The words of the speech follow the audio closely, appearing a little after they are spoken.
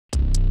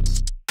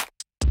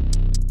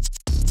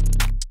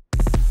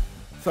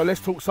So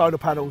let's talk solar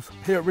panels.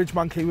 Here at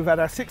RidgeMonkey, we've had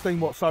our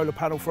 16-watt solar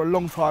panel for a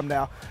long time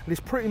now, and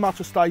it's pretty much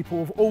a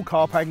staple of all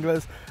carp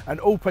anglers and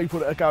all people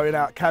that are going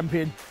out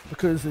camping,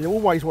 because they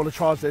always want to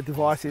charge their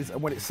devices,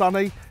 and when it's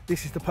sunny,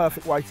 this is the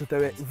perfect way to do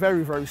it.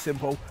 Very, very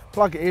simple.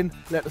 Plug it in,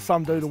 let the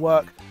sun do the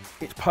work.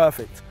 It's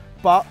perfect.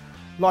 But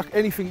like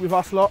anything with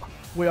us lot,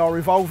 we are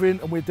evolving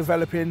and we're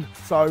developing.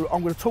 So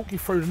I'm going to talk you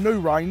through the new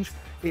range.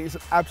 It is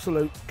an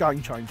absolute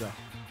game changer.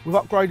 We've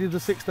upgraded the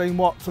 16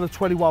 watt to the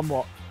 21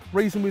 watt.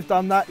 Reason we've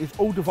done that is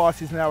all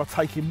devices now are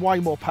taking way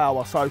more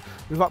power. So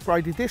we've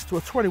upgraded this to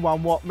a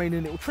 21 watt,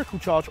 meaning it will trickle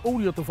charge all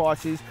your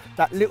devices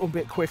that little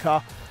bit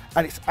quicker.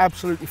 And it's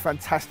absolutely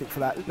fantastic for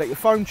that. Let your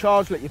phone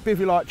charge, let your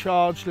bivy light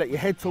charge, let your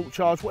head torch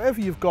charge, whatever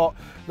you've got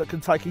that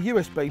can take a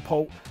USB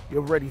port,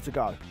 you're ready to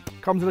go.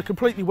 Comes in a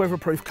completely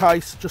weatherproof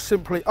case. Just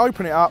simply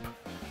open it up.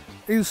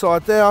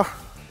 Inside there,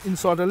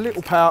 inside a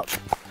little pouch,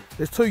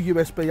 there's two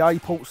USB-A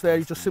ports there.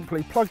 You just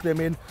simply plug them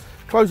in,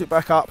 close it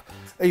back up,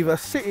 either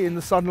sit it in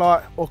the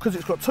sunlight, or because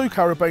it's got two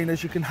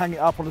carabiners, you can hang it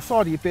up on the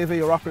side of your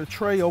bivvy or up in a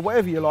tree or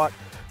whatever you like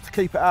to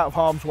keep it out of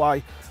harm's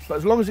way. But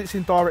as long as it's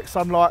in direct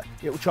sunlight,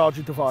 it will charge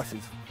your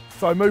devices.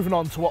 So moving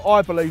on to what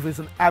I believe is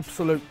an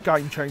absolute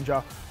game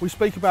changer. We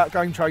speak about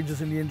game changers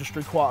in the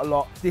industry quite a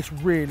lot. This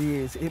really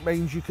is. It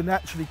means you can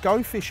actually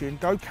go fishing,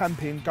 go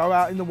camping, go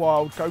out in the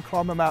wild, go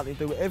climb a mountain,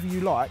 do whatever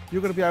you like.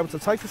 You're going to be able to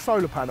take a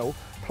solar panel,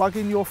 plug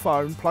in your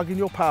phone, plug in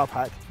your power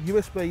pack,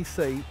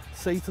 USB-C,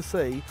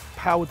 C2c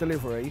Power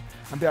Delivery,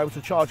 and be able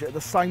to charge it at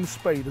the same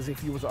speed as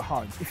if you was at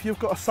home. If you've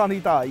got a sunny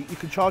day, you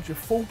can charge your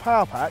full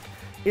power pack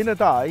in a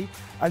day,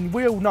 and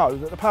we all know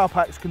that the power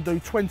packs can do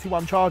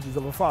 21 charges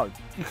of a phone.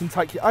 You can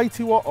take your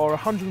 80 watt or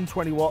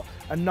 120 watt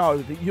and know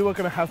that you are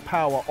going to have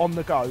power on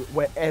the go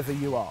wherever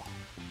you are.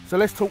 So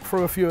let's talk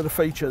through a few of the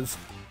features.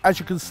 As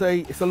you can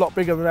see, it's a lot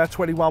bigger than our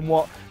 21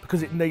 watt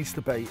because it needs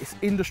to be. It's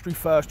industry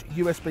first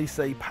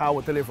USB-C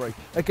Power Delivery.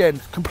 Again,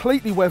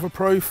 completely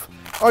weatherproof.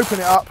 Open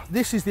it up.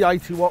 This is the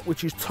 80 watt,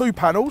 which is two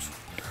panels.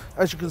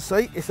 As you can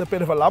see, it's a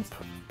bit of a lump,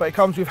 but it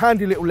comes with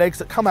handy little legs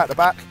that come out the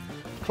back.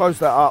 Close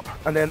that up,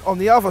 and then on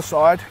the other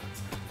side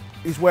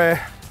is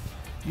where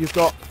you've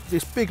got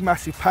this big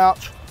massive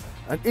pouch,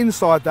 and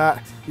inside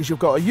that is you've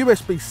got a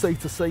USB-C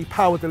to C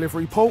Power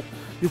Delivery port.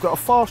 You've got a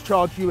fast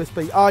charge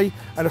USB-A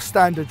and a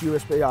standard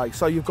USB-A,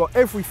 so you've got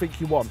everything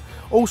you want.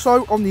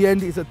 Also on the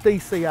end is a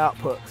DC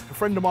output. A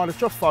friend of mine has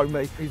just phoned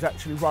me, he's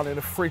actually running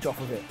a fridge off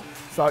of it.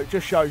 So it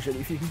just shows you that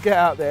if you can get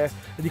out there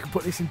and you can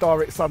put this in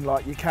direct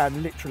sunlight, you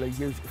can literally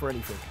use it for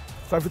anything.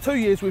 So for 2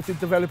 years we've been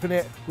developing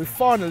it, we've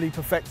finally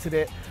perfected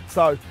it,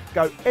 so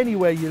go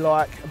anywhere you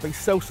like and be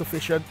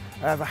self-sufficient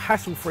and have a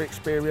hassle-free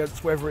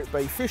experience, whether it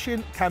be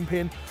fishing,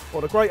 camping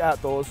or the great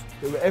outdoors.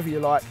 Do whatever you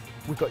like,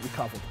 we've got you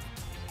covered.